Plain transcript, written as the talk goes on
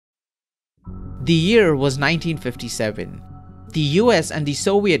The year was 1957. The US and the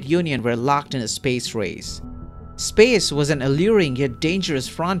Soviet Union were locked in a space race. Space was an alluring yet dangerous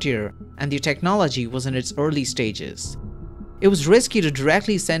frontier, and the technology was in its early stages. It was risky to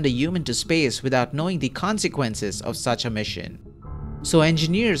directly send a human to space without knowing the consequences of such a mission. So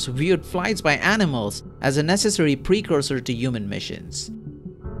engineers viewed flights by animals as a necessary precursor to human missions.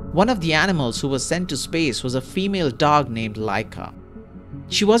 One of the animals who was sent to space was a female dog named Laika.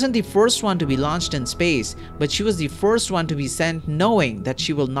 She wasn't the first one to be launched in space, but she was the first one to be sent knowing that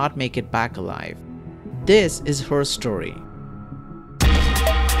she will not make it back alive. This is her story.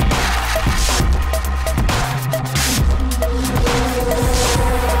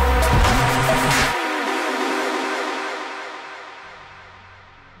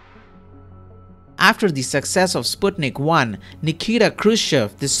 After the success of Sputnik 1, Nikita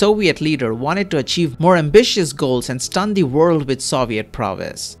Khrushchev, the Soviet leader, wanted to achieve more ambitious goals and stun the world with Soviet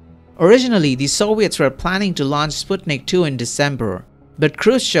prowess. Originally, the Soviets were planning to launch Sputnik 2 in December, but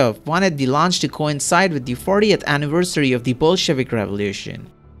Khrushchev wanted the launch to coincide with the 40th anniversary of the Bolshevik Revolution.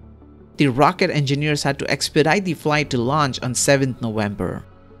 The rocket engineers had to expedite the flight to launch on 7th November.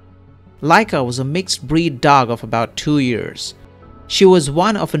 Laika was a mixed breed dog of about 2 years. She was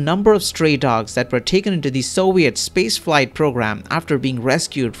one of a number of stray dogs that were taken into the Soviet spaceflight program after being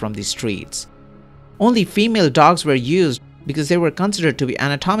rescued from the streets. Only female dogs were used because they were considered to be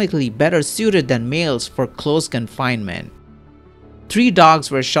anatomically better suited than males for close confinement. 3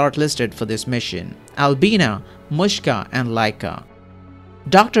 dogs were shortlisted for this mission: Albina, Mushka, and Laika.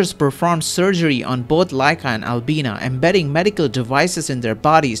 Doctors performed surgery on both Laika and Albina, embedding medical devices in their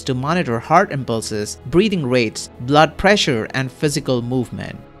bodies to monitor heart impulses, breathing rates, blood pressure, and physical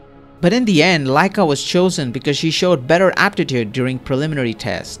movement. But in the end, Laika was chosen because she showed better aptitude during preliminary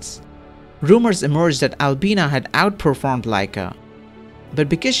tests. Rumors emerged that Albina had outperformed Laika. But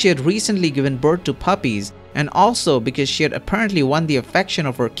because she had recently given birth to puppies, and also because she had apparently won the affection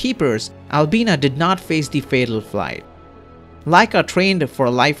of her keepers, Albina did not face the fatal flight. Laika trained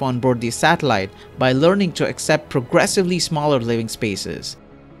for life on board the satellite by learning to accept progressively smaller living spaces.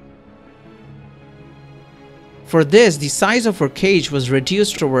 For this, the size of her cage was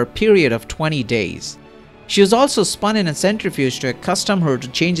reduced over a period of 20 days. She was also spun in a centrifuge to accustom her to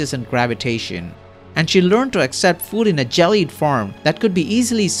changes in gravitation, and she learned to accept food in a jellied form that could be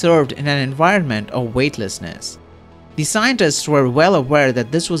easily served in an environment of weightlessness. The scientists were well aware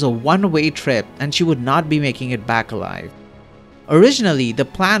that this was a one-way trip and she would not be making it back alive. Originally, the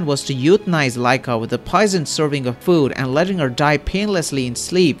plan was to euthanize Laika with a poisoned serving of food and letting her die painlessly in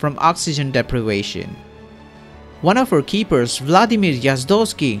sleep from oxygen deprivation. One of her keepers, Vladimir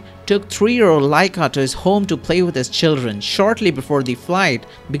Yazdovsky, took 3-year-old Laika to his home to play with his children shortly before the flight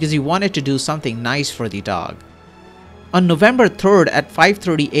because he wanted to do something nice for the dog. On November 3rd at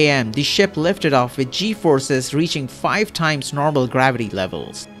 5:30 a.m., the ship lifted off with G-forces reaching 5 times normal gravity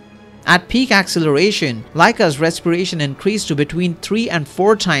levels. At peak acceleration, Laika's respiration increased to between 3 and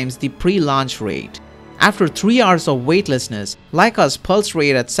 4 times the pre-launch rate. After 3 hours of weightlessness, Laika's pulse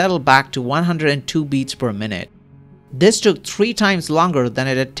rate had settled back to 102 beats per minute. This took 3 times longer than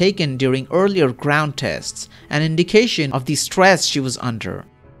it had taken during earlier ground tests, an indication of the stress she was under.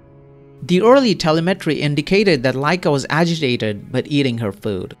 The early telemetry indicated that Laika was agitated but eating her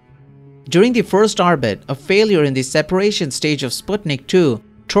food. During the first orbit, a failure in the separation stage of Sputnik 2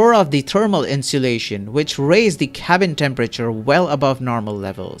 tore off the thermal insulation, which raised the cabin temperature well above normal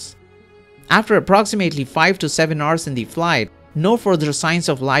levels. After approximately 5 to 7 hours in the flight, no further signs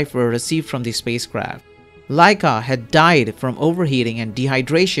of life were received from the spacecraft. Laika had died from overheating and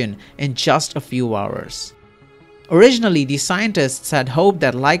dehydration in just a few hours. Originally, the scientists had hoped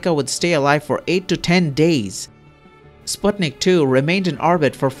that Laika would stay alive for 8 to 10 days. Sputnik 2 remained in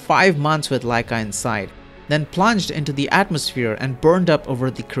orbit for 5 months with Laika inside, then plunged into the atmosphere and burned up over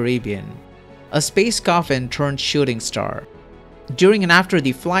the Caribbean. A space coffin turned shooting star. During and after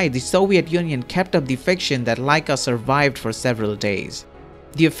the flight, the Soviet Union kept up the fiction that Laika survived for several days.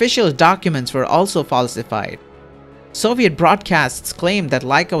 The official documents were also falsified. Soviet broadcasts claimed that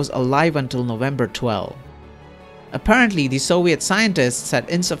Laika was alive until November 12. Apparently, the Soviet scientists had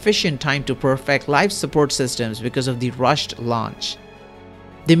insufficient time to perfect life support systems because of the rushed launch.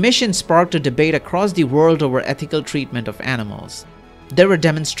 The mission sparked a debate across the world over ethical treatment of animals. There were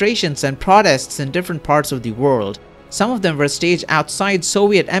demonstrations and protests in different parts of the world. Some of them were staged outside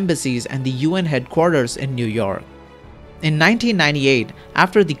Soviet embassies and the UN headquarters in New York. In 1998,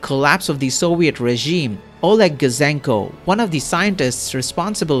 after the collapse of the Soviet regime, Oleg Gazenko, one of the scientists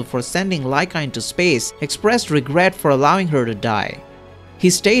responsible for sending Laika into space, expressed regret for allowing her to die. He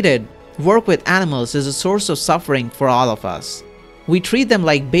stated, "Work with animals is a source of suffering for all of us. We treat them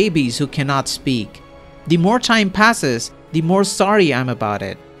like babies who cannot speak. The more time passes, the more sorry I'm about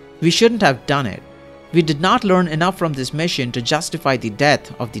it. We shouldn't have done it. We did not learn enough from this mission to justify the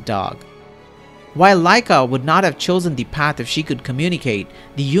death of the dog. While Laika would not have chosen the path if she could communicate,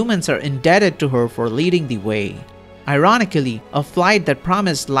 the humans are indebted to her for leading the way. Ironically, a flight that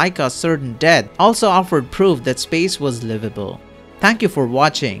promised Laika certain death also offered proof that space was livable. Thank you for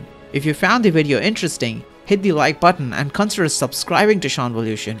watching. If you found the video interesting, hit the like button and consider subscribing to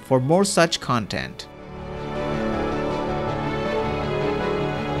Seanvolution for more such content.